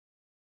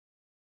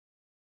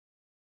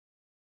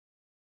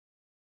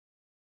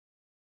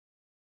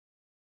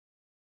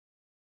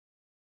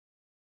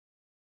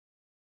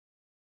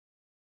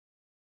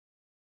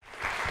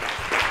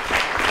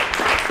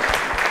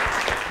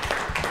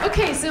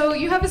Okay, so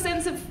you have a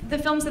sense of the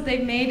films that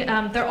they've made.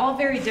 They're all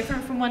very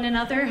different from one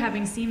another,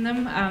 having seen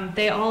them.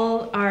 They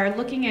all are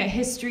looking at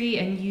history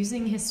and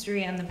using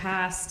history and the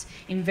past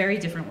in very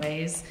different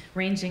ways,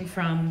 ranging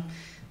from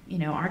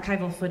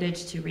archival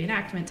footage to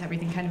reenactment to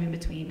everything kind of in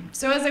between.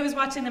 So as I was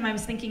watching them, I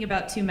was thinking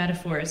about two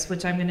metaphors,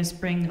 which I'm going to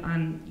spring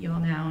on you all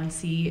now and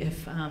see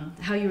if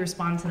how you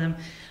respond to them.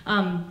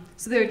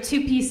 So there are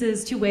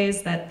two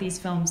ways that these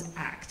films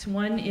act.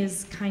 One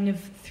is kind of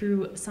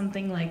through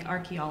something like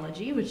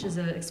archaeology, which is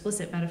an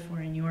explicit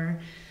metaphor in your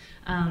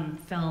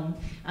film,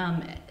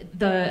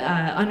 the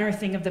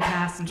unearthing of the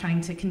past and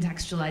trying to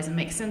contextualize and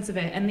make sense of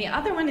it. And the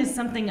other one is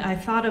something I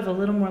thought of a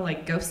little more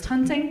like ghost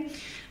hunting,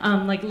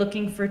 like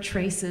looking for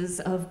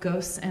traces of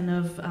ghosts and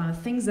of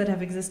things that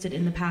have existed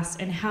in the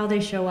past and how they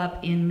show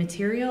up in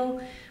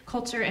material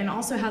culture and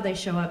also how they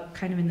show up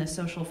kind of in the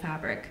social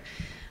fabric.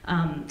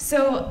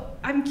 So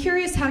I'm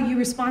curious how you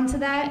respond to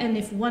that and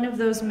if one of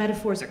those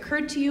metaphors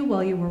occurred to you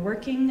while you were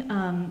working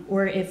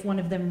or if one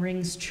of them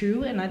rings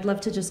true, and I'd love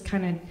to just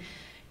kind of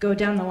go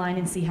down the line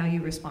and see how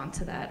you respond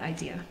to that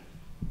idea.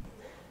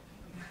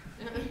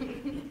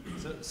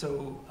 So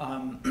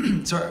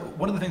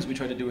one of the things we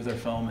try to do with our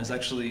film is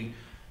actually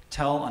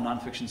tell a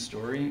nonfiction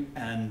story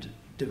and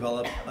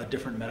develop a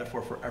different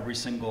metaphor for every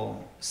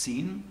single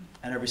scene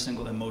and every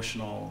single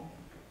emotional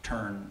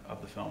turn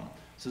of the film.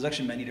 So there's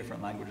actually many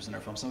different languages in our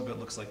film. Some of it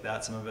looks like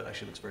that, some of it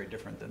actually looks very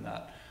different than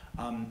that.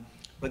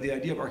 But the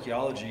idea of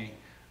archaeology,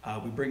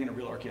 we bring in a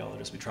real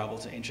archaeologist. We travel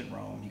to ancient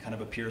Rome. He kind of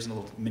appears in a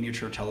little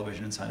miniature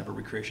television inside of a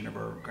recreation of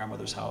our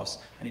grandmother's house,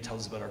 and he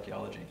tells us about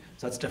archaeology.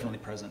 So that's definitely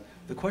present.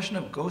 The question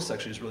of ghosts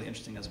actually is really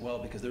interesting as well,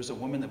 because there's a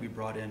woman that we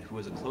brought in who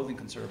was a clothing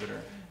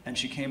conservator, and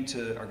she came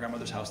to our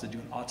grandmother's house to do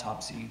an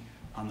autopsy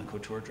on the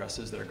couture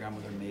dresses that our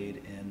grandmother made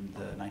in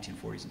the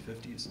 1940s and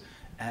 50s.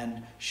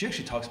 And she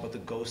actually talks about the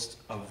ghost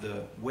of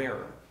the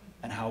wearer,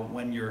 and how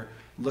when you're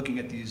looking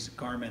at these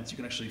garments, you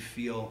can actually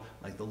feel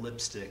like the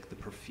lipstick, the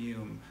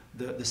perfume,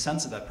 the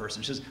sense of that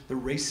person. It's just the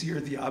racier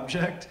the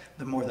object,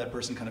 the more that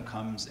person kind of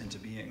comes into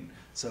being.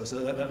 So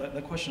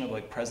that question of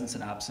like presence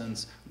and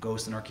absence,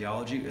 ghost and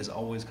archaeology is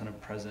always kind of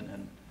present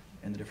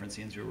in the different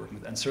scenes we were working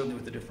with, and certainly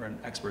with the different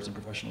experts and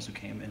professionals who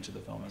came into the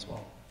film as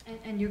well.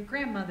 And your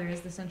grandmother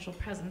is the central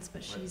presence,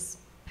 but she's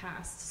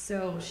passed,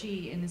 so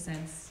she, in a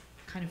sense,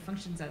 kind of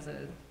functions as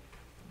a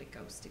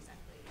ghost,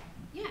 exactly.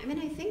 Yeah, I mean,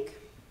 I think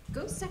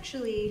ghosts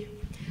actually,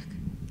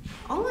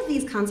 all of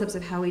these concepts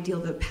of how we deal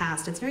with the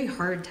past, it's very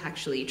hard to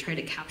actually try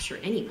to capture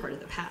any part of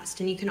the past.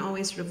 And you can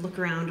always sort of look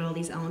around at all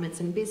these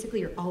elements, and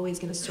basically you're always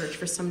going to search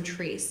for some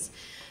trace.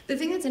 The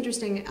thing that's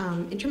interesting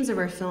in terms of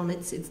our film,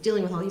 it's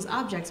dealing with all these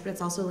objects, but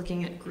it's also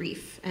looking at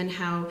grief and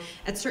how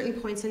at certain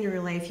points in your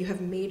life you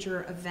have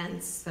major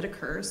events that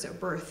occur, so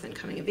birth and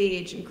coming of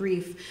age and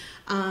grief,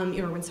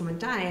 or when someone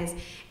dies.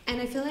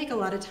 And I feel like a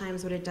lot of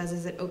times what it does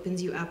is it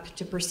opens you up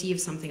to perceive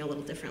something a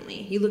little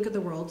differently. You look at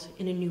the world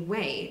in a new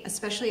way,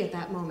 especially at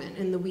that moment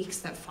in the weeks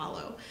that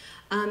follow.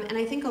 And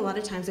I think a lot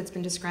of times it's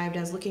been described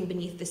as looking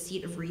beneath the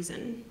seat of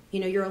reason.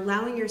 You know, you're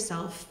allowing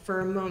yourself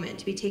for a moment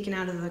to be taken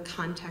out of the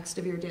context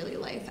of your daily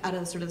life, out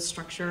of sort of the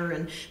structure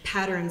and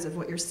patterns of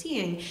what you're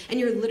seeing, and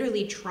you're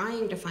literally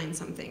trying to find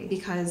something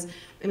because,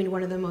 I mean,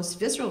 one of the most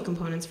visceral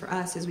components for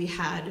us is we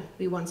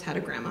once had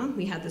a grandma.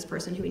 We had this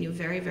person who we knew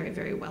very, very,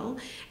 very well,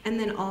 and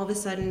then all of a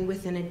sudden,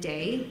 within a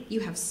day, you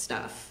have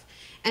stuff.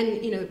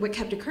 And you know, what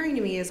kept occurring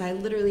to me is I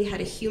literally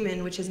had a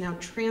human which is now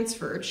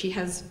transferred. She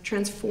has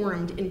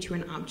transformed into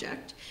an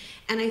object.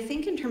 And I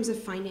think in terms of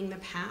finding the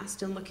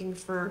past and looking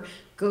for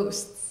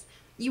ghosts,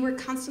 you were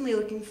constantly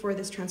looking for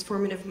this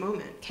transformative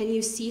moment. Can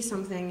you see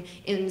something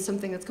in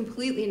something that's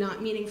completely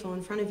not meaningful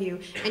in front of you?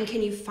 And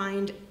can you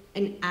find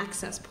an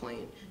access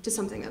point to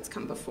something that's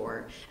come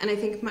before? And I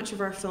think much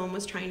of our film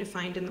was trying to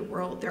find in the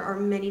world, there are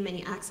many,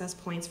 many access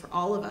points for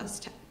all of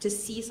us to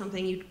see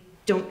something you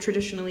don't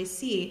traditionally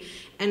see.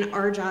 And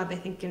our job, I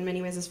think, in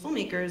many ways as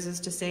filmmakers is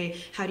to say,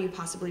 how do you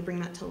possibly bring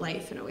that to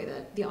life in a way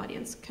that the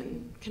audience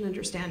can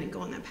understand and go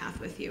on that path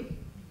with you?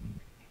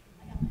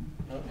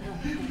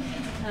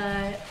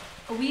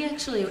 We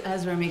actually,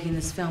 as we're making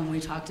this film, we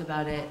talked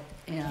about it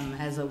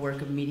as a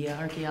work of media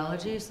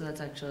archaeology, so that's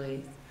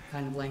actually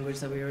kind of language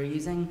that we were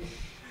using.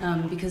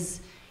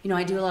 Because you know,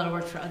 I do a lot of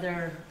work for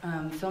other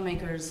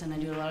filmmakers, and I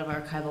do a lot of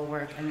archival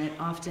work, and it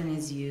often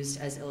is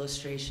used as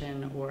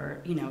illustration,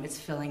 or you know, it's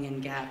filling in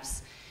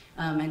gaps.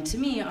 And to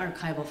me,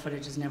 archival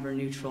footage is never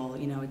neutral.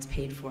 You know, it's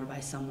paid for by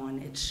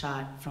someone. It's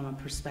shot from a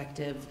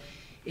perspective.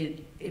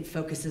 It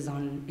focuses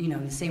on, you know,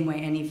 the same way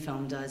any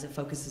film does. It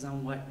focuses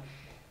on what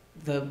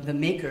the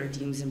maker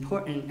deems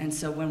important. And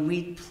so when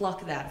we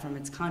pluck that from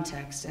its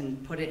context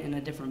and put it in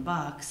a different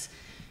box,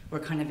 we're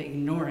kind of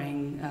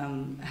ignoring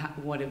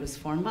what it was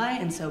formed by.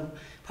 And so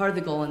part of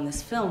the goal in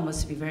this film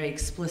was to be very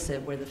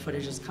explicit where the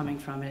footage is coming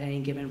from at any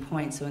given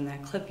point. So in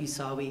that clip you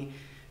saw, we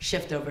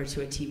shift over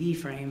to a TV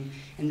frame,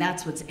 and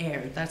that's what's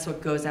aired. That's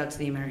what goes out to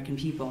the American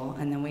people.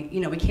 And then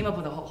we came up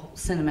with a whole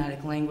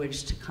cinematic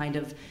language to kind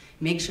of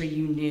make sure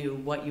you knew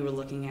what you were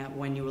looking at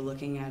when you were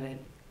looking at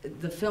it.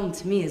 the film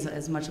to me is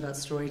as much about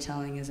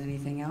storytelling as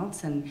anything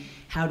else, and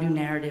how do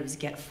narratives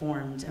get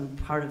formed, and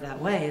part of that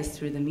way is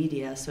through the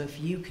media. So if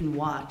you can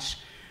watch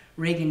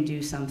Reagan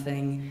do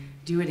something,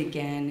 do it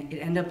again, it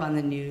end up on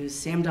the news,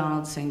 Sam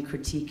Donaldson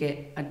critique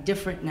it, a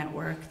different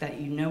network that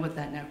you know what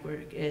that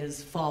network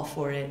is, fall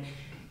for it,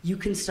 you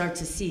can start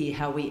to see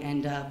how we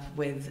end up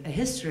with a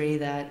history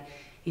that,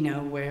 you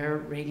know, where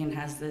Reagan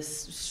has this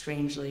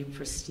strangely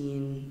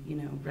pristine, you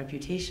know,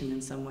 reputation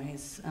in some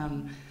ways.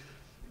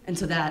 And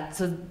so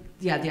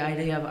yeah, the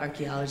idea of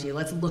archaeology,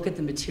 let's look at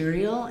the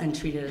material and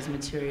treat it as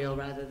material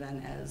rather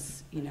than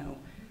as, you know,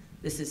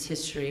 this is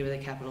history with a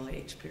capital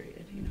H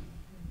period, you know.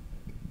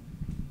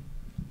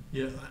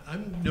 Yeah,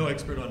 I'm no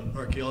expert on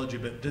archaeology,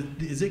 but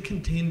is it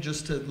contained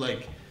just to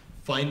like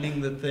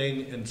finding the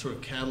thing and sort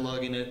of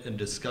cataloging it and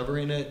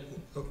discovering it?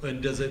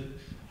 And does it,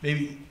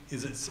 maybe,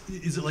 is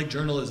it like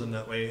journalism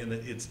that way, in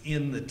that it's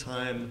in the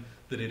time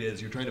that it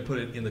is? You're trying to put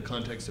it in the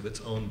context of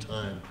its own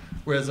time.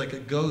 Whereas like a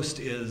ghost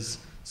is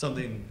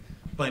something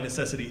by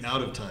necessity out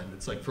of time.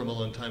 It's like from a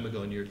long time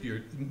ago, and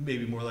you're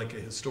maybe more like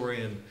a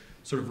historian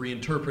sort of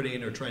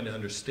reinterpreting or trying to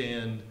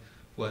understand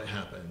what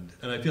happened.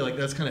 And I feel like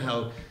that's kind of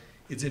how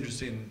it's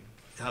interesting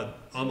how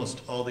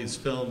almost all these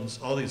films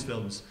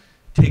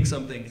take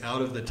something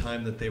out of the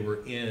time that they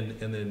were in,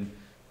 and then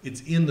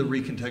it's in the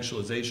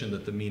recontextualization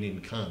that the meaning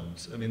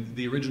comes. I mean,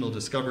 the original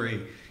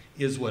discovery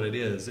is what it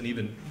is, and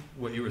even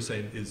what you were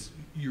saying is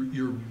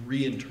you're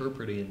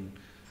reinterpreting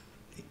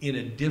in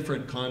a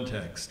different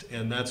context,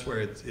 and that's where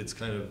it's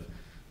kind of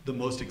the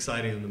most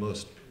exciting and the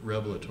most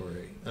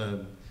revelatory. I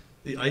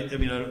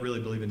mean, I don't really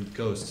believe in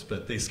ghosts,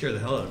 but they scare the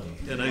hell out of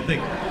me. And I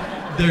think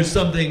there's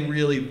something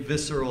really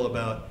visceral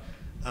about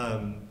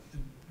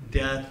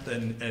death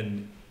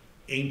and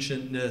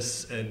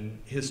ancientness and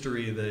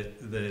history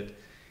that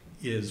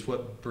is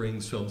what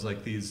brings films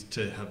like these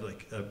to have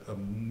like a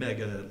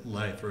mega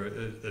life, or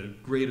a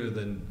greater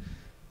than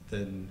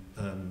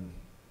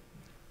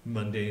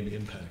mundane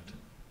impact.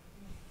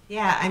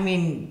 Yeah, I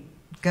mean,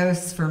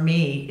 ghosts for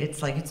me,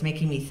 it's like it's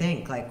making me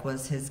think, like,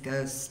 was his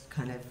ghost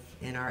kind of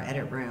in our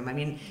edit room? I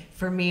mean,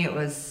 for me it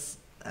was,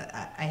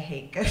 I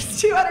hate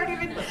ghosts too, I don't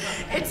even,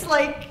 it's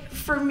like,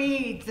 for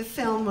me, the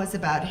film was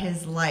about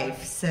his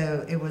life,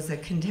 so it was a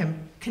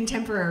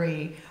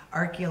contemporary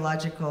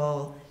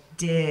archaeological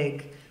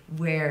dig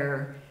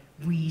where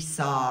we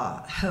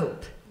saw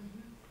hope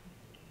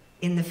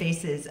in the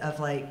faces of,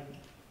 like,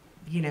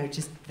 you know,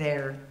 just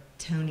their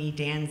Tony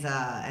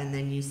Danza, and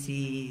then you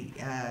see,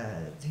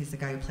 who's the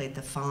guy who played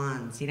the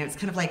Fawns, you know, it's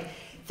kind of like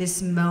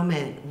this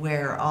moment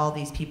where all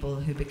these people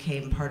who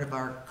became part of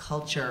our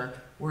culture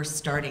were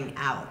starting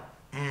out,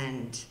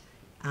 and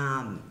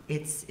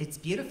it's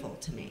beautiful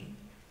to me.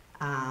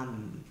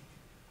 I'm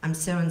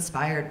so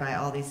inspired by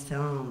all these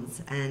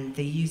films, and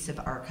the use of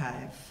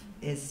archive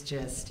is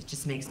just, it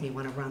just makes me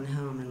want to run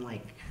home and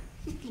like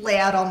lay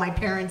out all my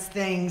parents'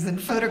 things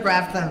and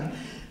photograph them.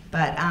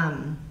 But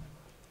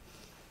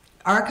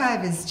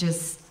archive is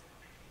just,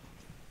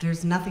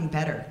 there's nothing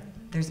better.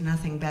 There's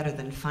nothing better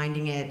than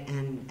finding it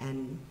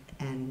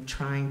and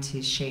trying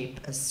to shape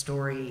a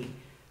story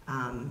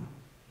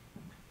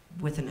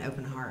with an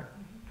open heart.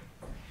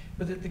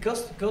 But the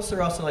ghosts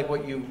are also like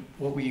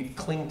what we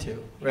cling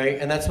to, right?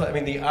 And that's what I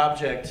mean. The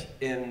object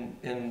in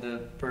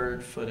the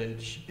bird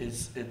footage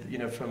is, you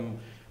know, from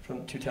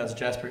Two Towns of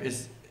Jasper,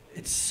 it's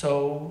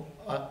so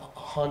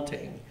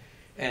haunting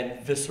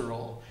and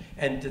visceral.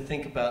 And to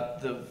think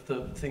about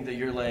the thing that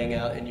you're laying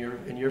out in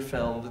your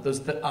film,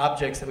 the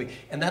objects that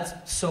and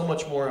that's so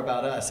much more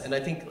about us. And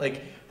I think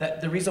like that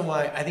the reason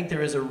why I think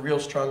there is a real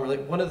strong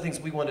one of the things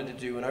we wanted to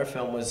do in our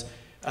film was.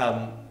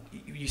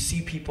 You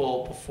see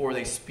people before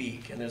they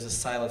speak, and there's a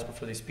silence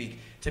before they speak.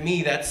 To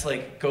me, that's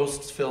like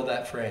ghosts fill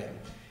that frame.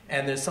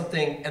 And there's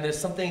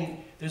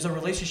a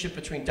relationship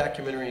between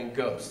documentary and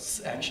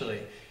ghosts,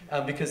 actually.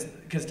 Because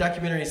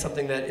documentary is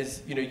something that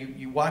is, you know,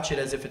 you watch it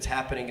as if it's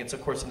happening. It's,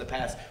 of course, in the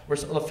past.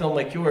 Whereas a film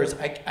like yours,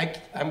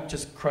 I'm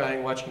just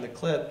crying watching the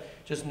clip,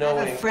 just knowing.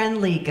 I have a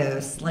friendly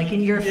ghost, like in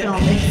your film,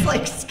 it's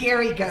like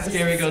scary ghosts.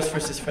 Scary ghosts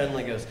versus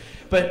friendly ghosts.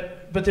 But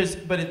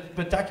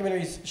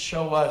documentaries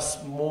show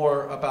us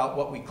more about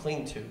what we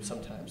cling to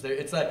sometimes.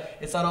 It's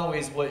not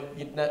always what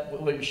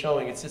you're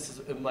showing. It's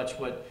just as much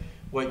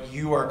what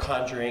you are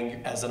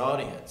conjuring as an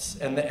audience,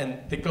 and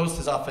the ghost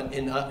is often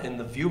in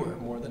the viewer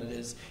more than it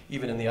is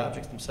even in the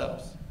objects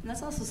themselves. And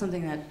that's also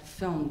something that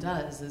film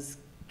does, is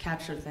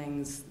capture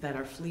things that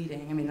are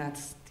fleeting. I mean,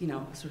 that's, you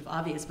know, sort of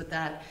obvious, but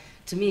that,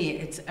 to me,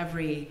 it's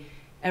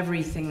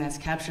everything that's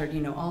captured, you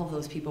know, all of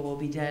those people will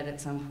be dead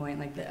at some point.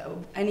 Like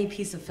any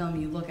piece of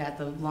film you look at,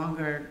 the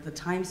longer the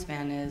time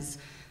span is,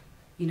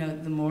 you know,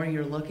 the more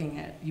you are looking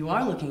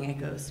at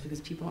ghosts,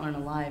 because people aren't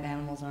alive,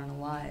 animals aren't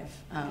alive.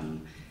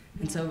 And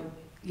so,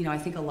 you know, I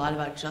think a lot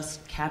about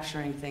just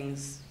capturing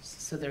things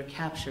so they're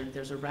captured,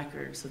 there's a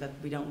record, so that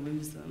we don't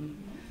lose them.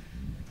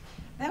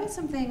 That was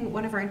something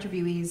one of our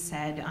interviewees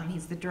said.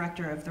 He's the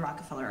director of the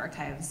Rockefeller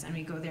Archives, and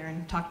we go there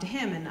and talk to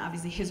him, and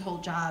obviously his whole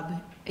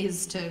job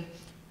is to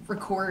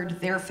record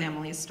their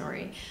family's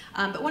story.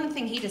 But one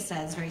thing he just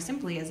says very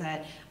simply is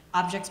that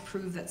objects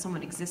prove that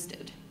someone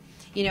existed.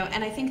 You know,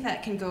 and I think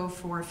that can go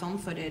for film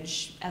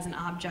footage as an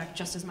object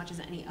just as much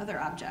as any other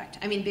object.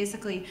 I mean,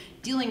 basically,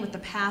 dealing with the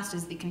past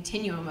is the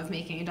continuum of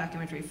making a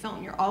documentary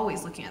film. You're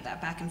always looking at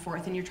that back and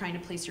forth, and you're trying to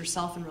place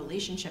yourself in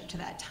relationship to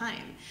that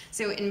time.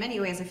 So in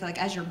many ways, I feel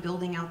like as you're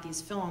building out these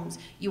films,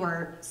 you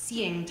are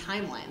seeing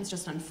timelines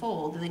just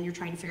unfold, and then you're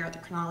trying to figure out the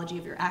chronology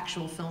of your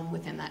actual film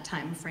within that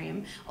time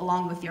frame,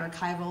 along with the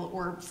archival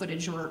or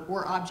footage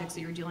or objects that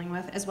you're dealing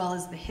with, as well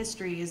as the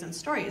histories and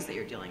stories that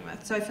you're dealing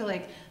with. So I feel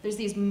like there's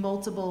these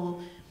multiple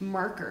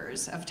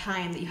markers of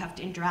time that you have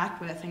to interact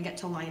with and get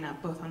to line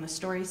up both on the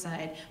story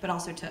side, but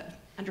also to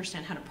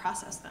understand how to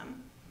process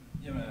them.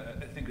 Yeah,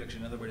 I think actually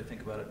another way to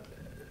think about it,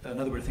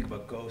 another way to think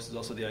about ghosts is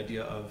also the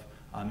idea of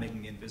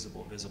making the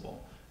invisible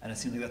visible. And it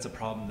seems like that's a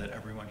problem that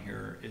everyone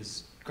here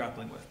is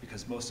grappling with,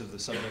 because most of the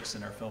subjects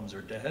in our films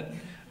are dead,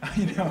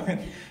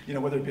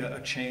 whether it be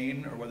a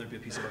chain or whether it be a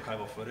piece of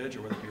archival footage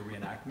or whether it be a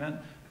reenactment,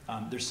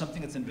 there's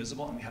something that's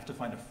invisible and we have to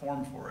find a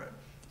form for it.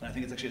 And I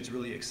think it's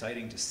really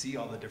exciting to see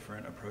all the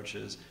different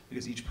approaches,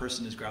 because each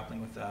person is grappling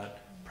with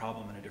that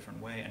problem in a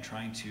different way and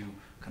trying to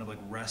kind of like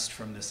wrest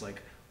from this like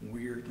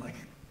weird like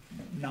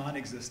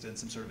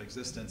non-existence, some sort of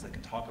existence that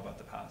can talk about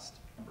the past.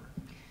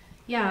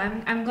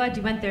 Yeah, I'm glad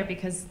you went there,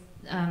 because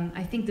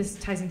I think this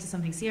ties into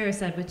something Sierra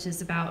said, which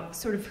is about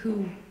sort of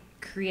who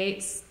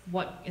creates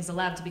what is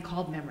allowed to be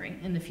called memory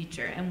in the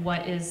future, and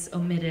what is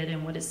omitted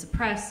and what is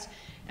suppressed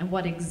and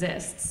what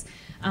exists.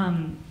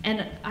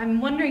 And I'm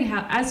wondering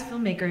how, as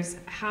filmmakers,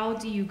 how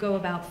do you go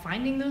about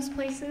finding those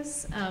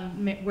places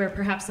where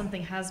perhaps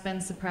something has been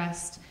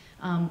suppressed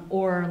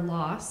or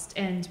lost,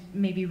 and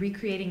maybe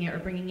recreating it or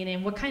bringing it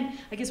in? What kind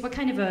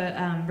of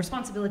a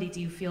responsibility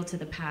do you feel to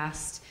the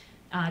past,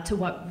 to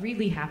what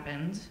really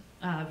happened,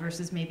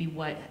 versus maybe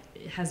what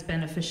has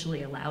been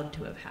officially allowed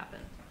to have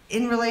happened?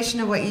 In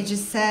relation to what you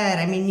just said,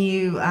 I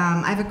mean,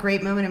 I have a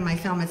great moment in my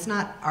film. It's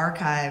not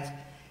archive,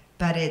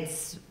 but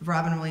it's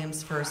Robin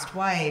Williams' first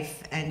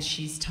wife, and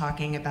she's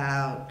talking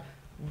about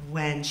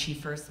when she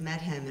first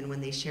met him and when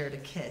they shared a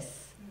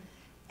kiss.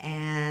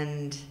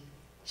 And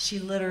she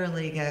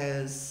literally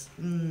goes,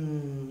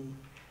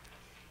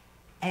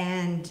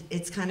 And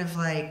it's kind of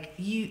like,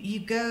 you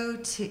go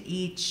to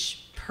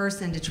each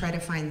person to try to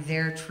find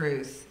their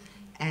truth.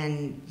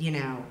 And,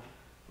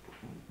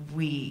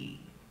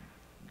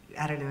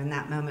 I don't know, in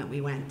that moment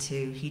we went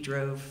to,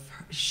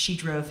 she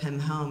drove him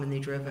home, and they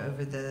drove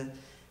over the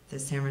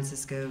San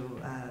Francisco,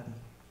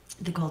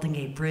 the Golden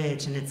Gate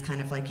Bridge, and it's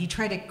kind of like you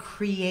try to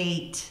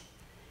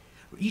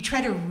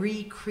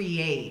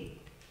recreate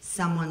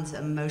someone's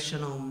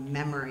emotional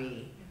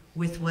memory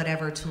with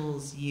whatever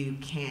tools you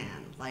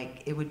can.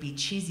 Like, it would be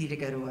cheesy to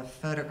go to a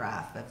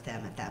photograph of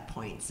them at that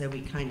point, so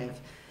we kind of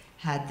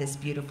had this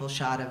beautiful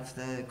shot of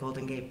the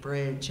Golden Gate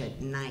Bridge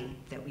at night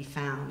that we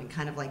found, and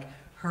kind of like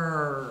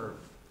her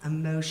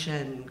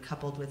emotion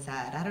coupled with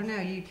that. I don't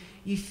know,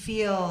 you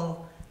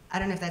feel, I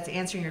don't know if that's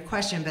answering your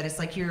question, but it's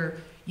like you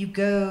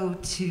go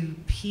to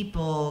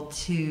people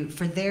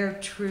for their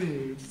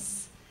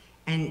truths,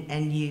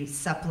 and you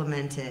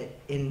supplement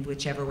it in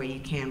whichever way you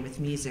can, with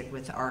music,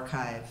 with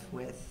archive,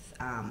 with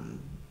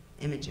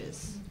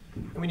images.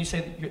 And when you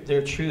say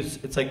their truths,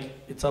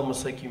 it's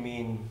almost like you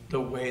mean the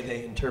way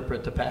they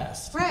interpret the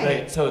past,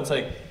 right? So it's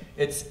like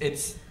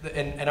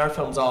and our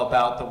film's all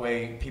about the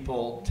way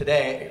people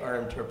today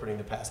are interpreting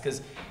the past,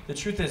 because the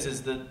truth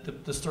is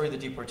the story of the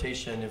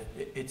deportation,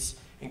 it's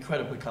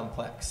incredibly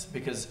complex,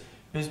 because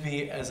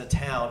Bisbee as a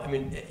town, I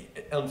mean,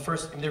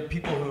 there are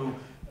people who,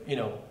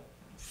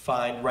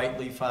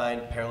 rightly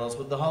find parallels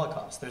with the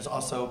Holocaust. There's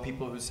also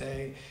people who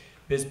say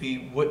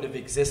Bisbee wouldn't have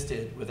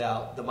existed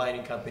without the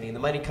mining company, and the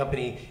mining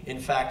company, in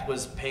fact,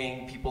 was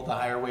paying people the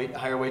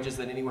higher wages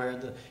than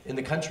anywhere in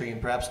the country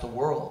and perhaps the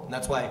world, and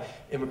that's why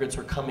immigrants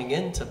were coming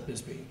into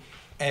Bisbee.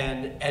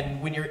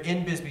 And when you're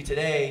in Bisbee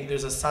today,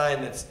 there's a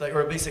sign that's like,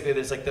 or basically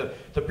there's like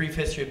the brief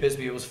history of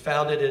Bisbee. It was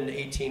founded in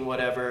 18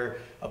 whatever.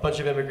 A bunch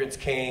of immigrants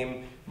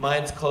came,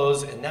 mines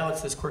closed, and now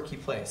it's this quirky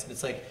place. And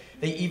it's like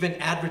they even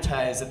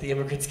advertise that the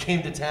immigrants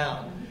came to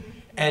town.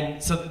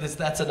 And so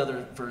that's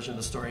another version of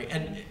the story.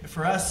 And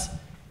for us,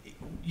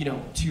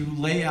 to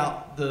lay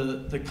out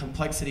the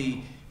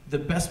complexity, the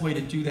best way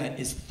to do that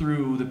is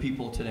through the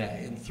people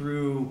today and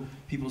through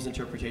people's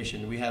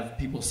interpretation. We have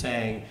people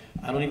saying,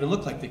 I don't even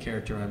look like the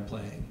character I'm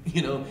playing,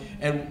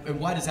 and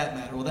why does that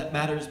matter? Well, that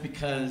matters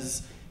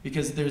because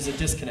there's a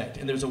disconnect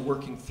and there's a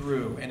working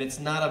through, and it's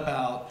not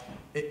about,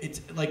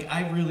 it's like,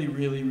 I really,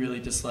 really,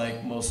 really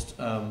dislike most,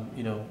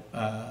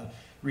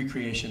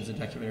 recreations in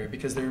documentary,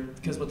 because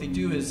what they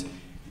do is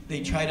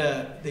they try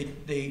to,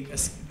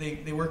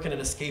 they work in an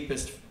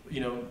escapist,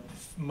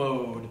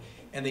 mode,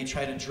 and they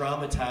try to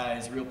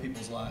dramatize real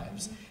people's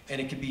lives, and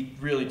it can be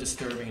really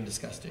disturbing and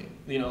disgusting.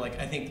 Like,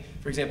 I think,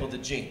 for example, The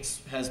Jinx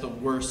has the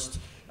worst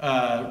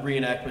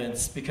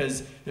reenactments,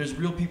 because there's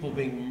real people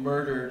being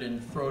murdered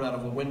and thrown out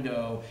of a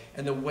window,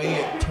 and the way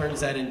it turns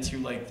that into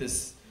like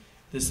this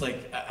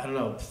like, I don't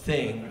know,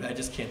 thing, I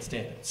just can't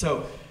stand it.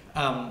 So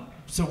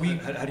we.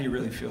 How do you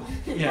really feel?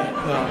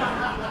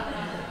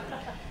 Yeah.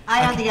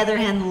 I, on the other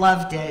hand,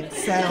 loved it.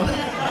 So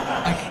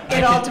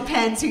it all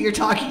depends who you're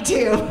talking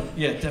to.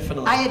 Yeah,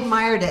 definitely. I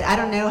admired it. I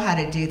don't know how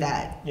to do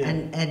that. Yeah.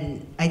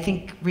 And I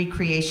think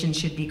recreation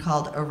should be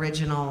called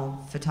original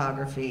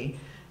photography.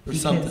 Or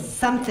something.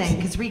 Something,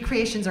 because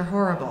recreations are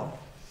horrible.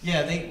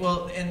 Yeah,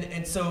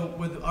 and so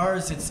with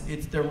ours,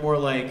 it's they're more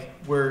like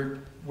where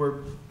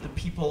the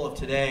people of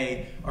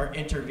today are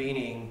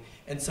intervening,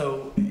 and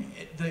so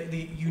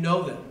you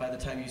know them by the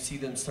time you see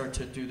them start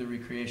to do the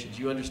recreations.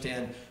 You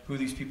understand who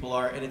these people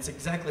are, and it's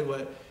exactly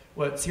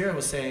what Sierra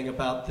was saying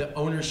about the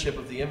ownership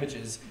of the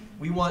images.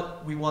 We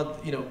want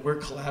we're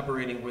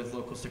collaborating with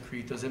locals to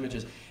create those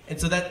images, and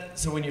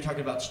so when you're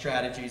talking about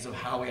strategies of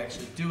how we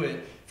actually do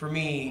it, for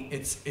me,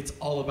 it's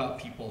all about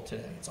people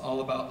today. It's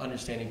all about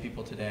understanding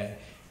people today.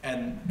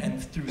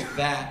 And through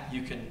that,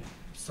 you can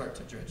start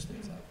to dredge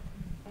things up.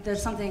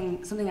 There's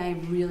something I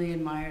really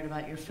admired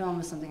about your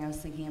film, is something I was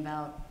thinking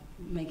about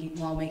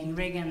while making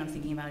Reagan. I'm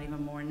thinking about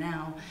even more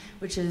now,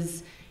 which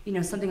is,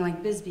 something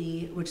like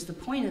Bisbee, which the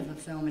point of the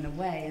film in a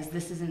way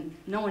is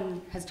no one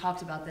has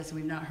talked about this,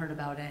 we've not heard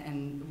about it,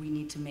 and we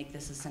need to make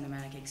this a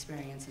cinematic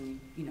experience, and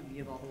you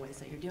have all the ways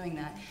that you're doing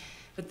that.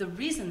 But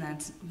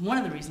one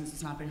of the reasons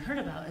it's not been heard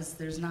about is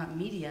there's not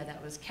media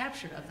that was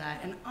captured of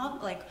that, and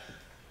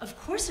of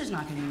course there's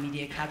not going to be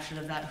media captured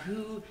of that.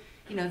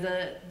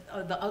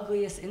 The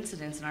ugliest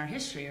incidents in our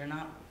history are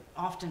not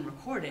often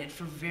recorded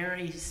for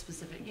very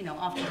specific,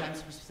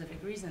 oftentimes for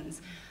specific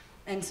reasons.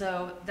 And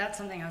so that's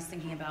something I was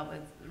thinking about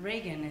with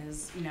Reagan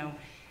is,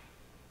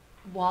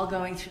 while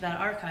going through that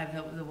archive,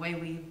 the way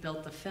we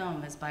built the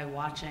film is by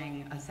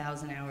watching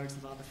 1,000 hours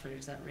of all the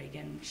footage that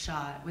Reagan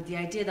shot, with the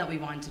idea that we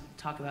wanted to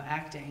talk about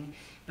acting,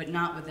 but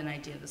not with an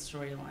idea of the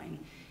storyline.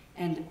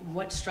 And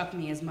what struck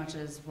me as much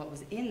as what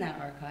was in that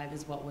archive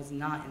is what was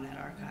not in that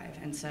archive.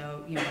 And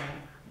so,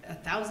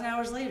 1,000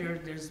 hours later,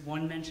 there's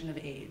one mention of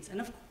AIDS.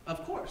 And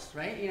of course,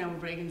 right?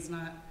 Reagan's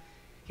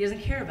he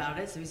doesn't care about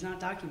it, so he's not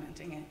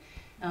documenting it.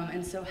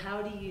 And so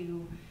how do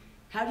you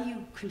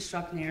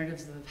construct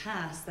narratives of the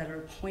past that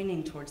are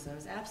pointing towards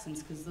those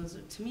absences? Because those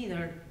are, to me,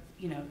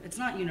 it's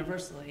not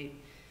universally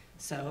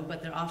so,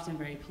 but they're often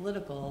very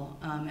political.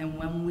 And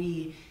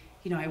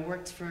when I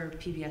worked for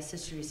PBS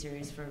History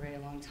Series for a very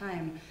long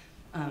time,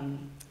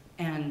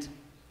 and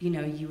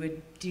you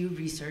would do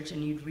research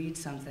and you'd read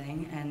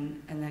something,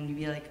 and then you'd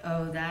be like,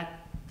 oh, that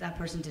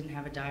person didn't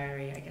have a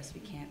diary. I guess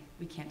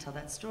we can't tell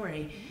that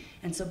story.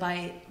 And so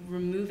by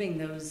removing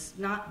those,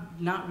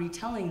 not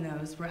retelling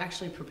those, we're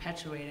actually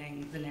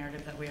perpetuating the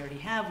narrative that we already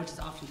have, which is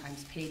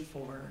oftentimes paid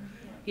for,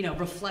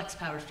 reflects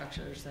power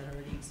structures that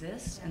already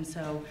exist. And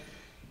so,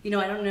 I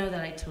don't know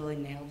that I totally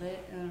nailed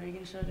it in the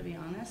Reagan show, to be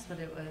honest, but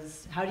it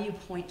was, how do you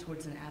point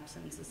towards an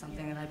absence is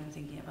something that I've been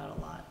thinking about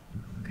a lot.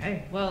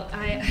 Okay, well,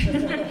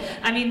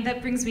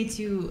 that brings me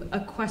to a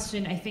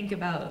question I think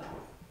about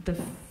the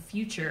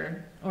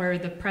future or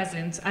the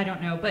present, I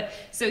don't know. But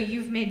so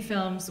you've made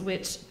films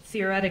which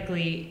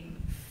theoretically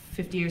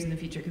 50 years in the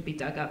future could be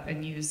dug up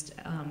and used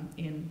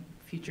in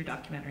future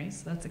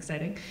documentaries. So that's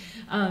exciting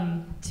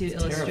to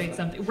illustrate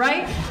something,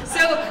 right?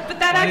 So, but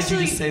that Why actually.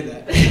 Did you just say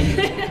that?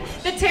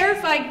 The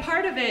terrifying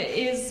part of it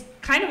is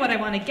kind of what I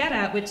want to get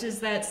at, which is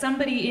that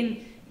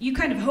you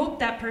kind of hope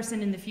that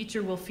person in the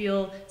future will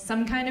feel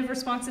some kind of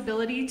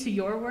responsibility to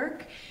your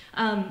work,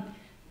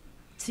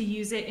 to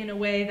use it in a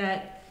way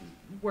that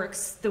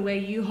works the way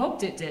you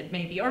hoped it did,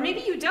 maybe. Or maybe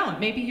you don't.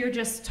 Maybe you're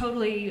just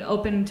totally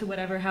open to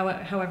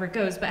however it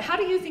goes. But how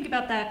do you think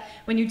about that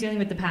when you're dealing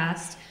with the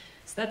past?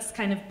 So that's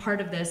kind of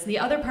part of this. The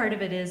other part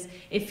of it is,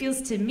 it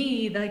feels to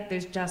me like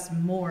there's just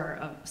more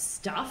of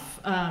stuff,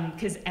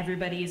 because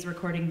everybody is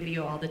recording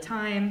video all the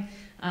time.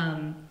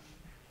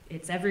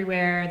 It's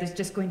everywhere. There's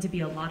just going to be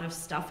a lot of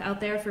stuff out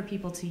there for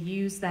people to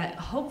use that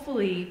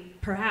hopefully,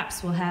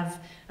 perhaps, will have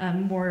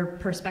more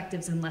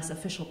perspectives and less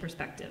official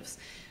perspectives.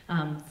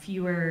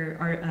 Fewer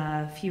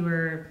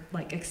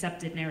like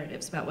accepted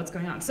narratives about what's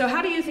going on. So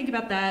how do you think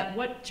about that?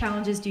 What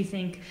challenges do you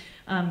think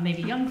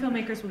maybe young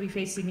filmmakers will be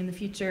facing in the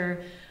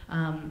future?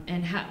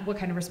 And what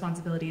kind of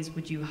responsibilities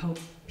would you hope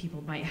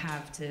people might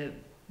have to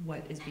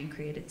what is being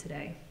created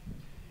today?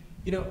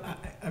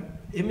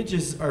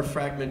 Images are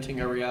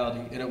fragmenting our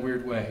reality in a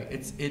weird way.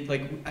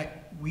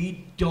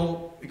 We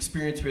don't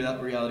experience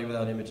reality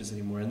without images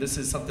anymore, and this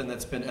is something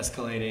that's been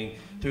escalating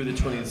through the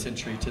 20th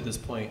century to this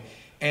point.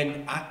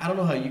 And I don't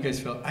know how you guys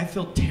feel. I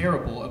feel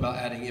terrible about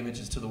adding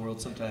images to the world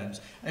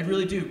sometimes. I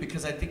really do,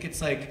 because I think it's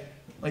like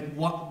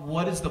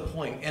what is the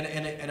point?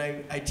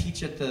 And I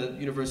teach at the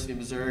University of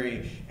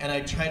Missouri, and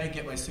I try to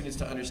get my students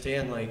to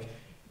understand,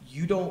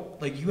 you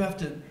have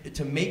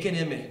to make an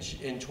image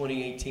in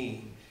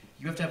 2018.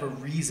 You have to have a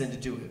reason to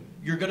do it.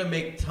 You're going to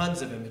make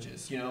tons of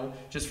images,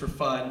 just for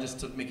fun, just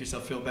to make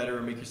yourself feel better,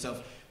 or make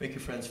your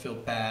friends feel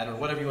bad, or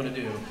whatever you want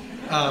to do.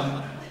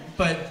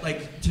 But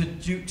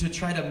to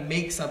try to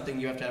make something,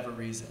 you have to have a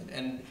reason,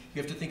 and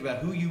you have to think about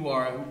who you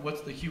are,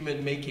 what's the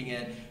human making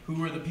it,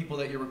 who are the people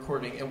that you're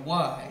recording, and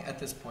why at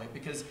this point,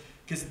 because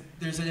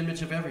there's an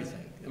image of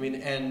everything.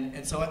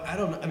 And so I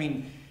don't know.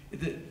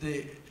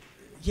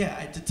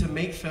 to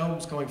make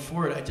films going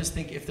forward, I just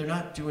think if they're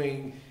not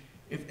doing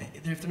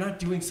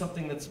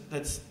something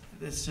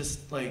that's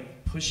just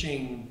like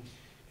pushing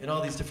in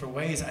all these different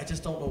ways, I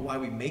just don't know why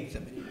we make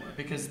them anymore,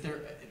 because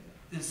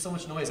there's so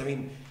much noise. I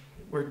mean,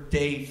 we're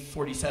day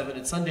 47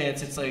 at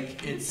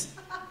Sundance.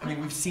 I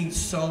mean, we've seen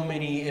so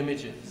many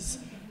images,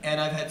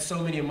 and I've had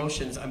so many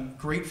emotions. I'm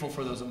grateful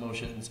for those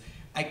emotions.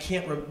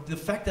 The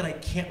fact that I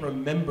can't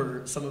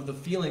remember some of the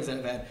feelings that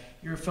I've had.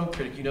 You're a film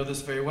critic, you know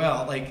this very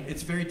well. Like,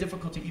 it's very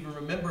difficult to even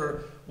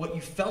remember what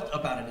you felt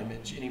about an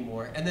image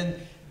anymore. And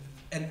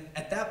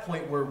at that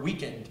point, we're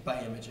weakened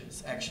by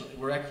images, actually.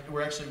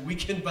 We're actually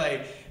weakened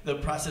by the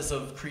process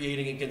of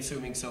creating and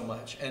consuming so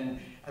much. And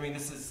I mean,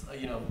 this is,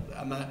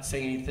 I'm not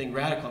saying anything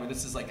radical. I mean,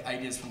 this is like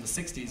ideas from the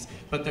 60s,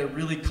 but they're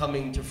really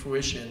coming to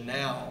fruition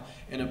now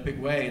in a big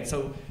way. And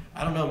so,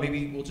 I don't know,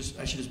 maybe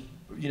I should just,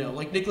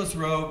 like Nicholas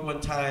Roeg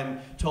one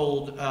time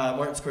told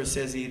Martin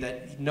Scorsese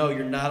that, no,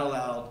 you're not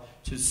allowed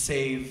to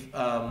save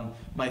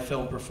my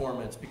film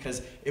performance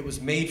because it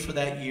was made for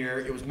that year,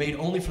 it was made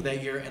only for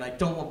that year, and I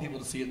don't want people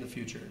to see it in the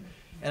future.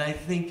 And I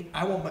think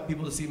I want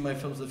people to see my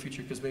films in the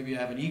future because maybe I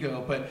have an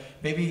ego, but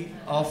maybe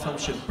all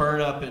films should burn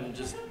up and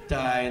just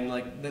die and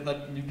like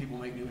let new people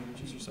make new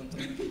images or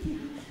something.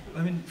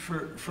 I mean,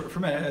 for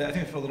me, I think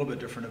I feel a little bit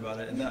different about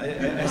it. And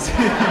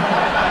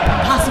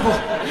Possible.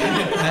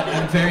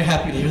 I'm very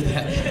happy to hear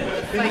that.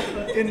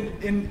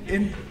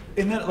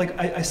 In that, like,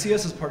 I see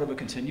us as part of a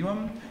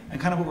continuum, and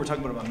kind of what we're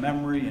talking about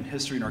memory and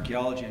history and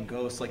archaeology and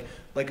ghosts. Like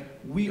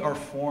we are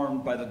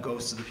formed by the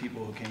ghosts of the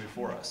people who came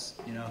before us.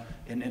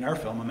 In our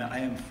film, I mean, I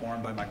am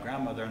formed by my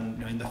grandmother,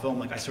 and in the film,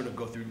 like I sort of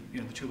go through,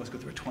 the two of us go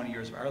through 20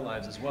 years of our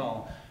lives as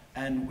well.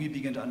 And we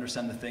begin to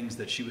understand the things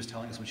that she was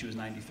telling us when she was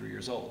 93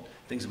 years old,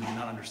 things that we did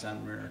not understand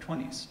when we were in our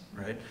 20s,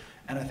 right?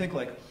 And I think,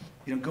 like,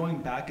 going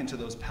back into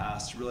those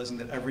pasts, realizing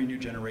that every new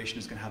generation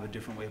is going to have a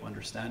different way of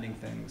understanding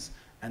things,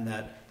 and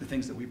that the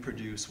things that we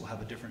produce will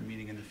have a different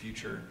meaning in the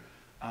future,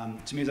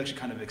 to me is actually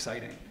kind of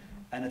exciting.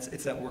 And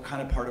it's that we're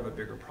kind of part of a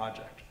bigger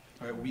project.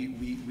 Right?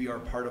 We are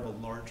part of a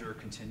larger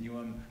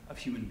continuum of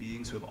human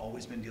beings who have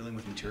always been dealing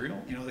with material.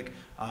 In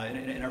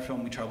our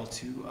film, we travel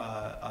to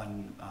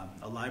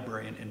a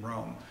library in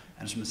Rome,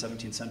 and it's from the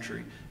 17th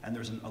century. And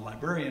there's a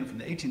librarian from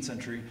the 18th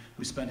century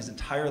who spent his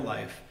entire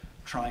life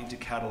trying to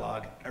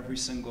catalog every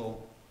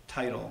single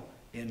title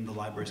in the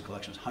library's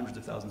collections, hundreds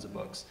of thousands of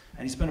books.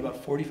 And he spent about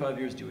 45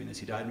 years doing this.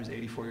 He died when he was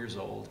 84 years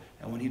old,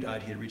 and when he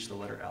died, he had reached the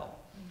letter L.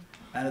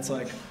 And it's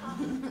like,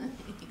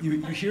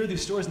 you hear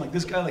these stories, and like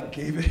this guy like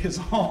gave it his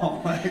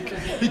all. Like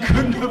he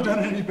couldn't have done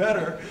it any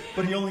better,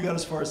 but he only got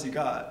as far as he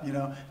got. And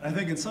I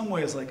think in some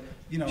ways, like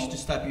you should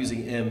just stop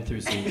using M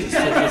through C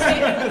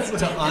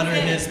to honor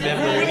his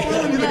memory. We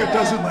only need like a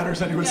dozen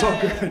letters anyway. It's all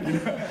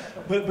good.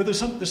 But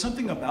there's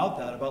something about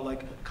that, about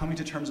like coming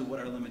to terms of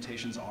what our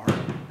limitations are,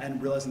 and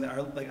realizing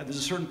that there's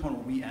a certain point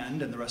where we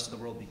end and the rest of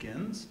the world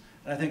begins.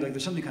 And I think like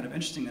there's something kind of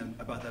interesting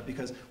about that,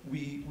 because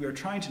we are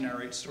trying to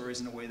narrate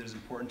stories in a way that is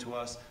important to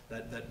us,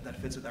 that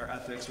fits with our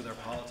ethics, with our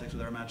politics,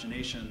 with our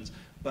imaginations,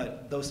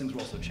 but those things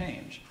will also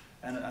change.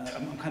 And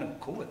I'm kind of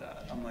cool with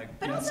that. I'm like,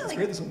 it's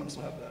great that someone else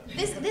will have that.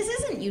 This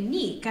isn't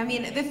unique. I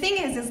mean, the thing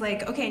is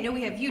like, okay, I know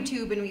we have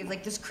YouTube and we have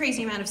like this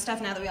crazy amount of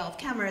stuff now that we all have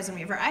cameras and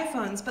we have our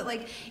iPhones, but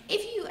like,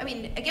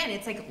 again,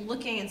 it's like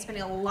looking and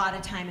spending a lot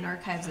of time in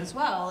archives as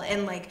well,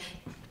 and like,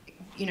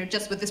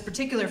 just with this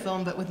particular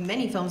film, but with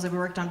many films that we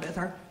worked on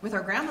with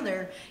our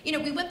grandmother,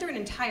 we went through an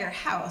entire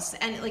house,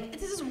 and like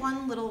this is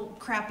one little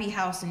crappy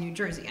house in New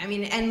Jersey. I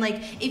mean, and like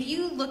if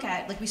you look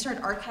at we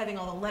started archiving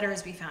all the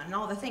letters we found and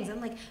all the things,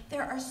 and like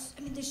there's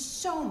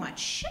so much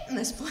shit in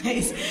this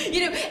place,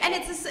 and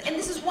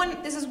this is one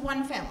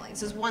family,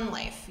 this is one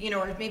life,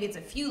 or maybe it's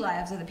a few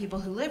lives of the people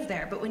who live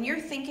there. But when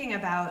you're thinking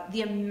about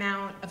the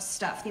amount of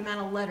stuff, the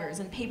amount of letters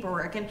and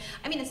paperwork, and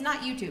I mean it's not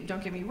YouTube,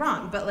 don't get me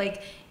wrong, but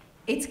like.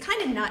 It's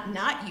kind of not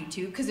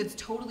YouTube, because it's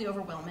totally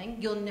overwhelming.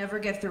 You'll never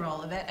get through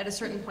all of it. At a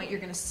certain point, you're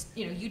gonna,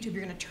 YouTube,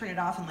 you're gonna turn it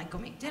off and like go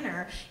make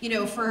dinner.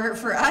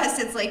 For us,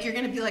 it's like you're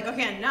gonna be like,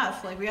 okay,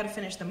 enough. Like we got to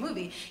finish the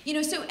movie.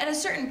 So at a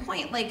certain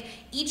point, like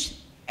each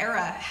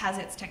era has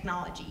its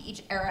technology.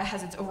 Each era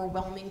has its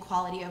overwhelming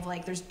quality of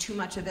like there's too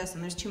much of this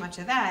and there's too much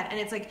of that, and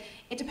it's like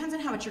it depends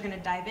on how much you're going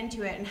to dive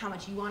into it and how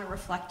much you want to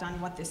reflect on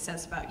what this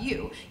says about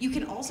you. You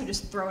can also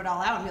just throw it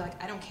all out and be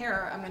like, I don't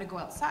care, I'm going to go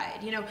outside,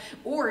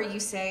 or you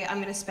say I'm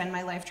going to spend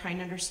my life trying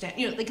to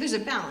understand. Like there's a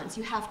balance.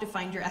 You have to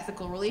find your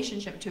ethical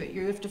relationship to it.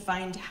 You have to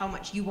find how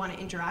much you want to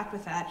interact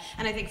with that.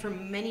 And I think for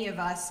many of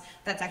us,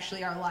 that's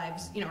actually our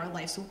lives, our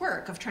life's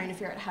work of trying to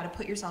figure out how to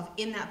put yourself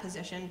in that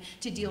position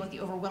to deal with the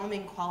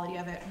overwhelming quality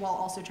of it, while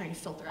also trying to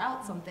filter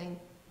out something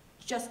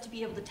just to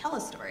be able to tell a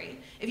story.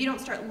 If you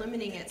don't start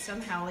limiting it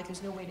somehow, like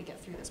there's no way to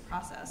get through this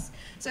process.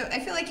 So I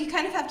feel like you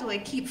kind of have to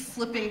like keep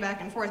flipping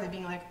back and forth and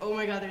being like, oh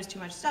my God, there's too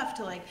much stuff,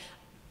 to like,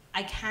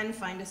 I can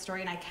find a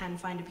story and I can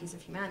find a piece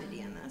of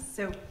humanity in this.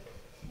 So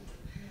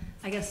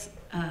I guess,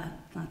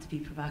 not to be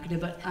provocative,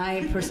 but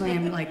I personally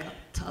am like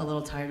a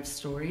little tired of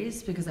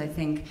stories, because I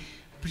think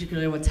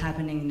particularly what's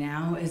happening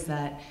now is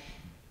that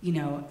you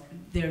know,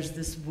 there's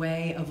this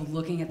way of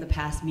looking at the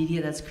past,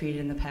 media that's created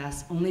in the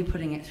past, only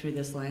putting it through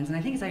this lens. And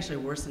I think it's actually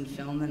worse in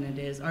film than it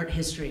is. Art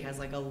history has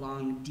like a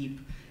long, deep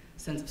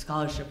sense of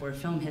scholarship, where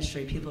film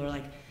history, people are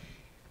like,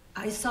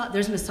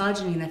 there's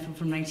misogyny in that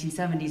from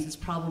 1970s, it's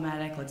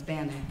problematic, let's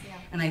ban it. Yeah.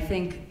 And I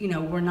think, you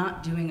know, we're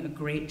not doing a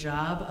great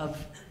job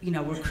of, you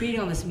know, we're creating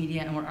all this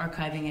media and we're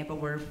archiving it, but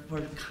we're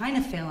kind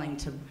of failing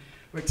to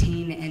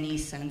retain any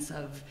sense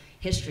of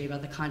history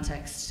about the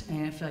context.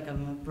 And I feel like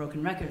I'm a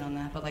broken record on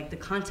that, but like the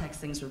context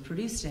things were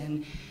produced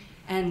in,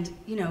 and,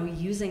 you know,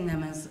 using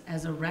them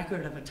as a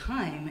record of a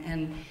time.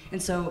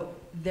 And so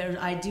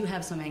I do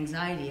have some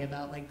anxiety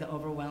about like the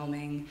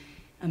overwhelming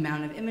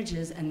amount of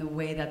images and the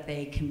way that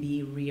they can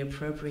be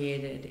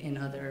reappropriated in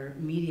other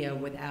media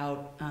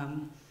without,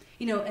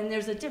 you know, and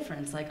there's a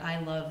difference. Like, I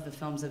love the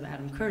films of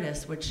Adam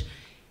Curtis, which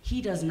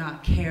he does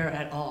not care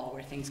at all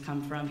where things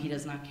come from. He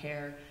does not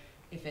care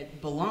if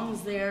it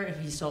belongs there, if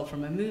he stole it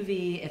from a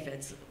movie, if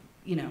it's,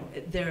 you know,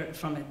 they're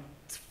from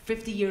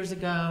 50 years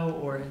ago,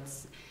 or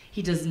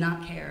he does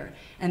not care.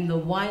 And the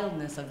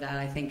wildness of that,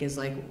 I think, is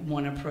like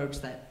one approach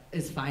that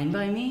is fine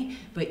by me,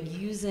 but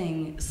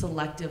using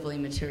selectively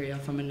material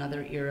from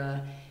another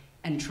era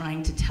and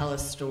trying to tell a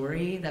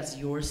story that's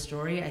your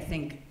story, I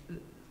think,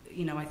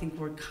 you know, I think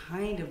we're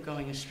kind of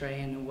going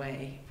astray in a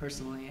way,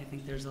 personally. I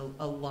think there's a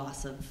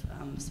loss of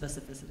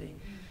specificity.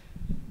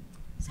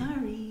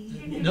 Sorry.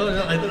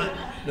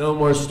 No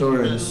more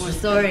stories. No more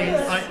stories.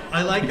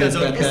 I like that.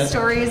 The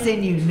story is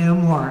in you, no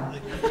more.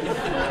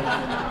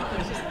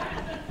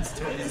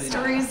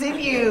 Story is in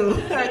you.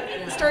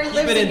 The story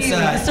lives in you.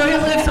 The story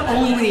lives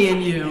only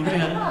in you.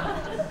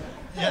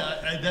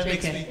 Yeah,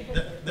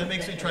 that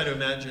makes me try to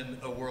imagine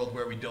a world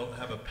where we don't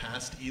have a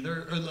past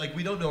either, or like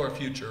we don't know our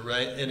future,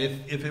 right? And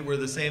if it were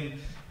the same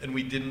and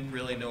we didn't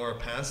really know our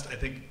past, I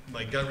think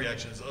my gut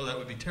reaction is, oh, that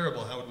would be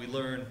terrible. How would we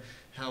learn?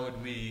 How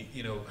would we,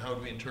 you know, how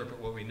would we interpret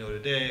what we know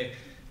today?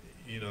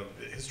 You know,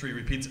 history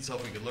repeats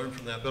itself. We could learn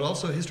from that, but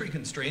also history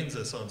constrains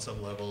us on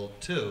some level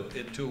too,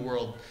 into a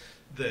world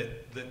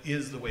that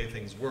is the way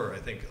things were. I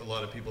think a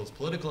lot of people's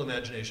political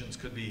imaginations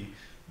could be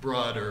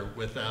broader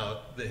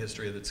without the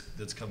history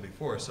that's come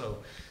before. So,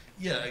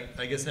 yeah,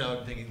 I guess now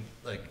I'm thinking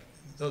like,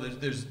 oh,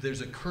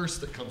 there's a curse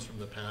that comes from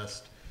the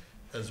past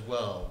as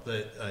well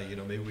that you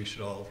know, maybe we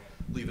should all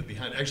leave it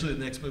behind. Actually,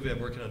 the next movie I'm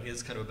working on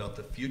is kind of about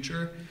the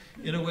future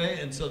in a way,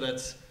 and so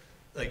that's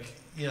like,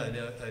 yeah,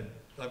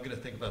 I'm going to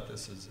think about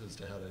this as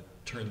to how to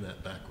turn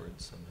that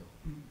backwards somehow.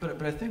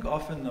 But I think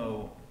often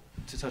though,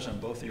 to touch on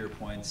both of your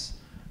points,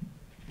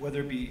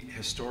 whether it be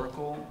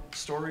historical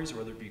stories or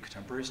whether it be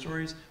contemporary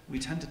stories, we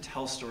tend to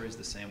tell stories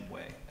the same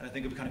way. And I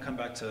think if we kind of come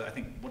back to, I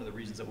think one of the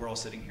reasons that we're all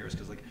sitting here is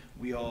because like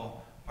we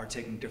all are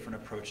taking different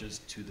approaches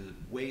to the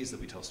ways that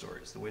we tell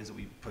stories, the ways that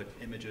we put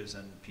images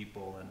and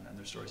people and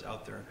their stories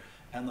out there.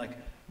 And like,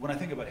 when I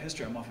think about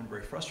history, I'm often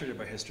very frustrated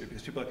by history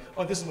because people are like,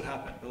 oh, this is what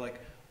happened. But like,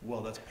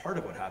 well, that's part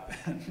of what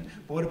happened.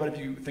 But what about if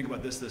you think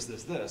about this,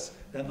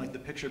 then like the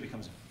picture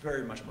becomes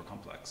very much more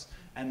complex.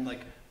 And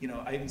like, you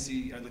know, I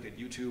look at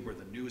YouTube or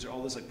the news or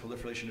all this like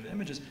proliferation of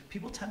images,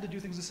 people tend to do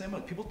things the same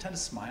way. People tend to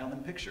smile in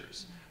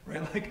pictures,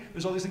 right? Like,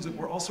 there's all these things that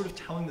we're all sort of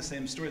telling the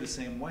same story the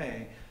same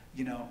way,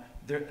 you know,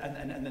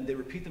 and then they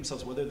repeat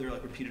themselves, whether they're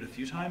like repeated a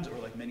few times or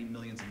like many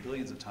millions and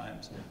billions of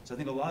times. So I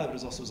think a lot of it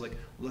is also like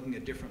looking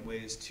at different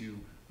ways to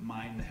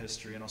mine the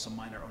history and also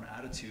mine our own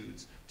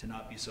attitudes to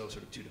not be so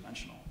sort of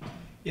two-dimensional.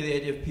 Yeah, the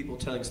idea of people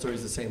telling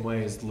stories the same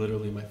way is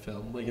literally my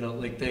film. Like, you know,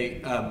 like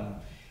they, I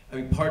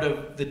mean, part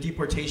of the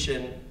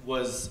deportation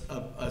was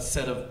a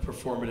set of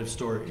performative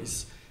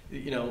stories.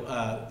 You know,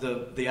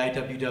 the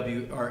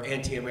IWW are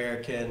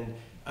anti-American.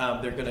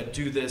 They're going to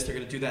do this. They're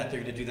going to do that. They're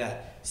going to do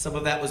that. Some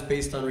of that was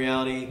based on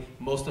reality.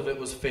 Most of it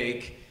was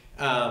fake,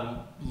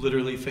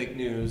 literally fake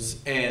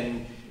news,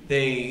 and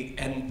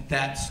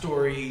that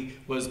story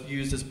was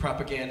used as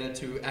propaganda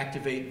to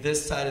activate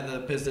this side of the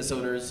business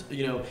owners,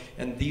 you know,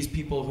 and these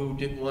people who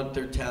didn't want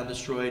their town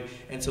destroyed,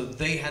 and so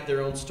they had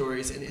their own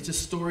stories, and it's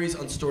just stories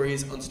on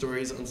stories on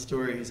stories on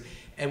stories,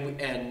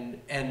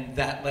 and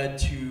that led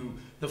to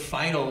the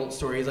final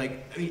story.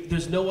 Like, I mean,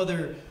 there's no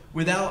other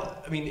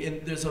without. I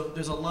mean, there's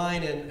a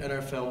line in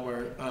our film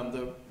where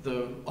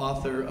the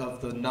author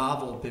of the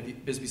novel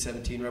Bisbee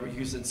 17, Robert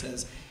Houston,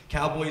 says,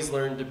 "Cowboys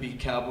learn to be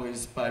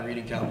cowboys by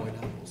reading cowboy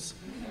novels."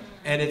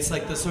 And it's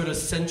like the sort of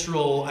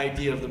central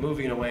idea of the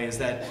movie in a way is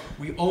that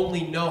we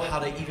only know how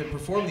to even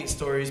perform these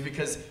stories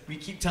because we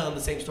keep telling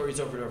the same stories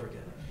over and over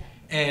again.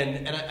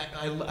 And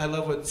I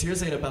love what Sierra's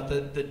saying about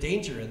the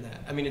danger in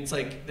that. I mean, it's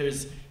like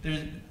there's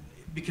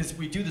because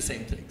we do the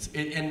same things.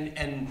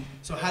 And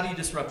so how do you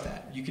disrupt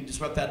that? You can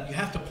disrupt that. You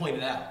have to point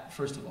it out,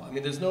 first of all. I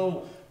mean, there's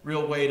no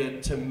real way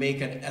to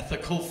make an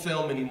ethical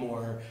film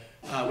anymore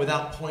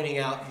without pointing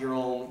out your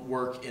own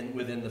work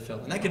within the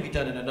film. And that can be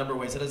done in a number of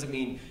ways. That doesn't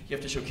mean you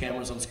have to show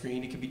cameras on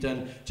screen. It can be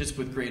done just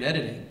with great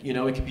editing. You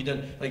know, it can be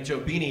done like Joe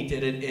Bini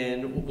did it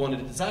in Wanted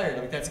and Desired.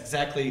 I mean, that's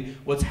exactly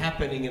what's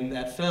happening in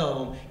that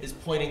film, is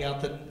pointing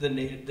out the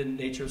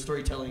nature of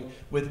storytelling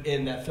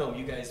within that film.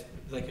 You guys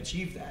like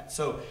achieved that.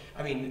 So,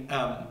 I mean,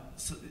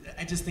 so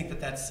I just think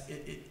that's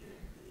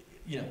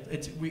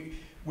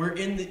we're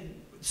in the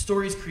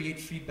stories create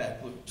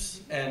feedback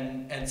loops,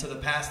 and so the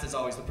past is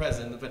always the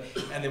present,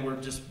 and then we're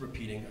just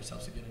repeating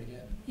ourselves again and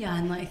again. Yeah,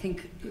 and I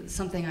think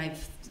something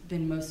I've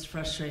been most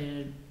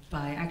frustrated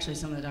by, actually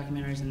some of the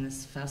documentaries in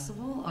this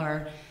festival,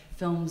 are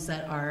films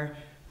that are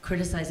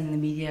criticizing the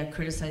media,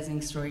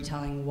 criticizing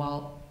storytelling,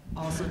 while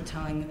also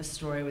telling a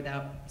story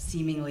without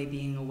seemingly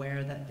being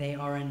aware that they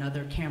are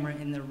another camera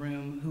in the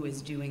room who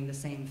is doing the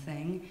same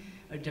thing,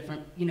 or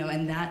different,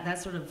 and that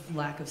sort of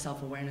lack of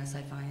self-awareness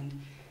I find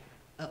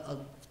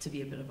to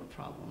be a bit of a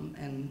problem.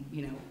 And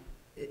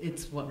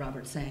it's what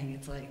Robert's saying,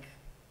 it's like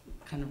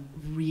kind of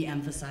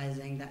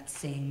re-emphasizing that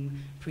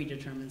same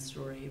predetermined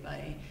story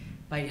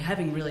by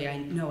having really,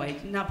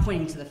 not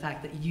pointing to the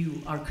fact that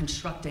you are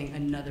constructing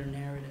another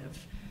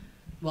narrative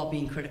while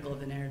being critical of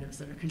the narratives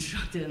that are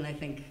constructed. And I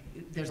think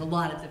there's a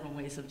lot of different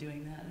ways of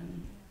doing that.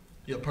 And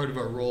yeah, part of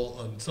our role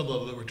on some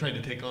level that we're trying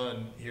to take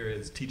on here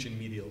is teaching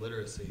media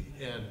literacy.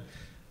 And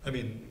I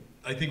mean,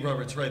 I think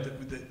Robert's right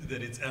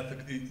that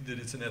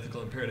it's an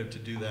ethical imperative to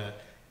do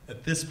that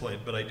at this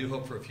point, but I do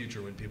hope for a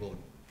future when people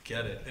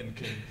get it and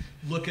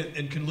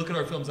can look at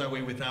our films that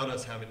way without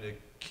us having to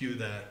cue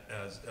that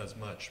as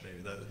much. Maybe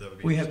that would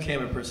be. We have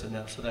Camera Person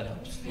now, so that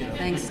helps.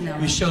 Thanks, Noah.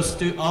 We show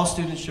all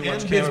students should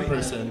watch Camera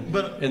Person,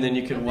 and then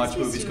you can watch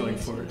movies going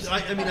forward.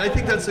 I mean, I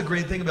think that's the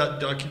great thing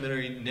about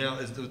documentary now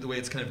is the way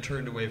it's kind of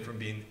turned away from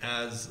being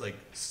as like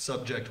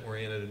subject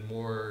oriented and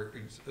more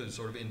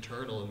sort of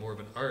internal and more of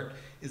an art,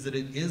 is that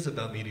it is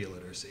about media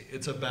literacy.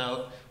 It's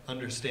about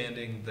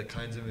understanding the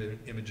kinds of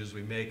images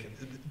we make.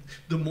 And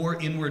the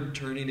more inward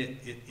turning it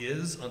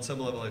is, on some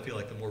level, I feel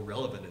like the more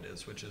relevant it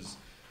is, which is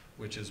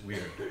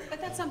weird.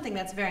 But that's something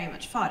that's very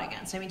much fought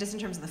against. I mean, just in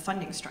terms of the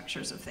funding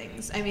structures of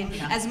things. I mean,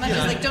 as much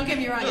as, like, don't get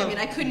me wrong, I mean,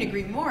 I couldn't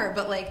agree more,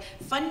 but, like,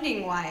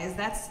 funding-wise,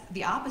 that's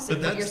the opposite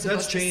of what you're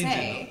supposed to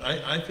say.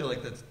 I feel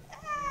like that's...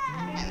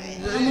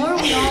 The more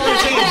we all are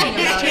thinking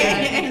about it,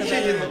 I think the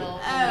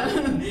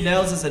better.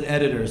 Nels is an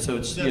editor, so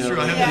it's, That's true.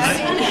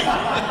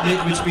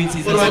 which means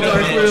he's in a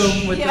dark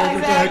room with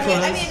exactly.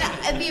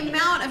 I mean, the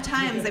amount of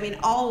times,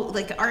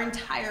 our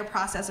entire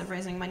process of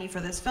raising money for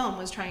this film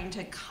was trying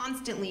to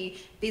constantly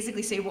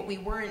basically say what we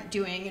weren't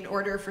doing in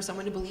order for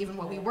someone to believe in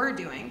what we were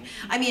doing.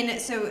 I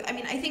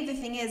think the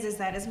thing is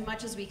that as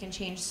much as we can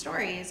change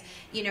stories,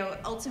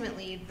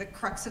 ultimately the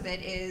crux of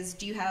it is,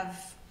 do you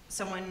have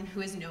someone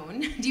who is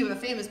known? Do you have a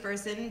famous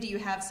person? Do you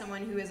have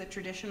someone who is a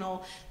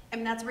traditional? I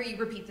mean, that's where you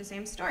repeat the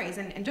same stories.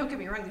 And don't get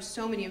me wrong, there's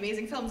so many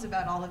amazing films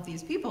about all of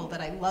these people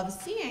that I love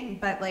seeing.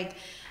 But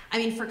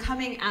for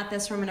coming at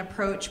this from an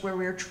approach where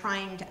we're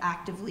trying to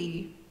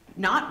actively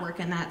not work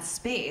in that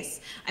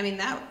space, I mean,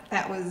 that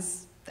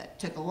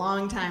took a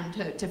long time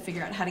to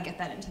figure out how to get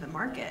that into the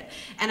market.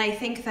 And I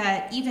think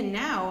that even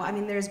now, I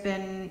mean, there's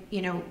been,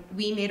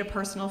 we made a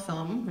personal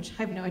film, which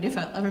I have no idea if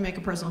I'll ever make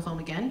a personal film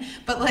again,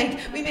 but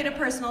we made a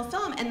personal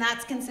film, and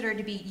that's considered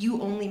to be,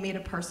 you only made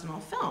a personal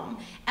film.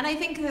 And I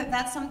think that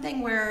that's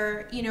something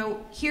where,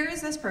 here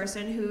is this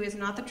person who is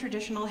not the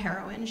traditional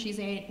heroine. She's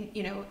a,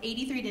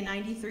 83 to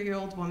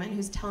 93-year-old woman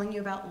who's telling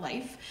you about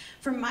life.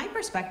 From my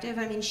perspective,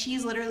 I mean,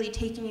 she's literally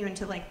taking you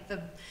into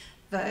the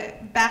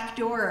back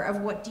door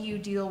of what do you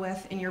deal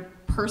with in your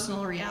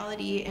personal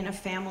reality, in a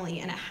family,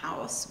 in a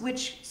house,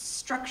 which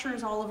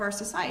structures all of our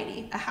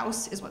society. A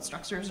house is what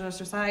structures our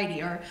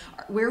society, or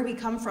where we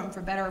come from,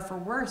 for better or for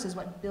worse, is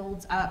what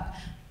builds up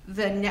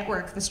the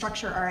network, the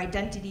structure, our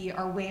identity,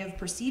 our way of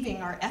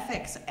perceiving, our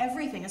ethics.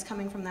 Everything is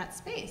coming from that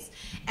space.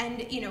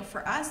 And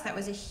for us, that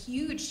was a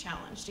huge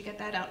challenge to get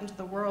that out into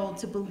the world,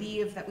 to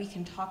believe that we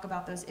can talk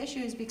about those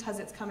issues because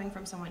it's coming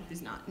from someone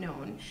who's not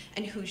known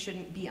and who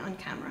shouldn't be on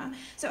camera.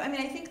 So I mean,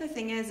 I think the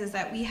thing is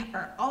that we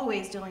are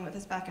always dealing with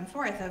this back and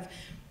forth of,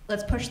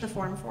 let's push the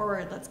form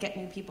forward, let's get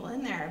new people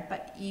in there,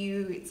 but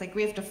it's like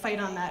we have to fight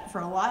on that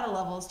for a lot of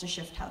levels to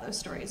shift how those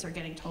stories are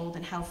getting told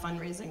and how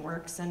fundraising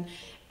works, and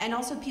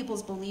also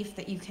people's belief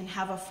that you can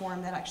have a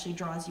form that actually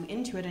draws you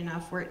into it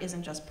enough where it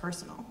isn't just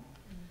personal.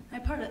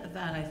 Part of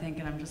that, I think,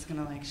 and I'm just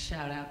gonna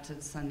shout out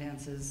to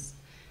Sundance's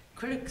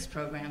critics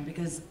program,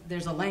 because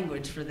there's a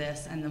language for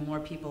this, and the more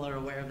people are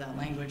aware of that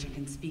language and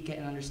can speak it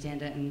and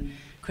understand it, and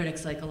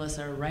critics like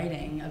Alissa are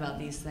writing about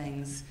these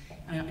things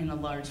in a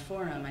large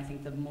forum, I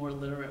think the more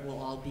literate we'll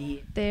all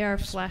be. They are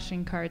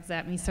flashing cards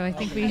at me, so I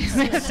think we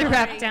have to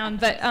wrap down.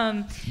 But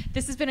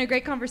this has been a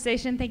great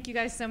conversation. Thank you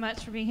guys so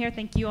much for being here.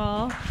 Thank you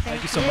all.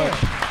 Thank you so much.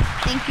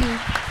 Thank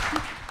you.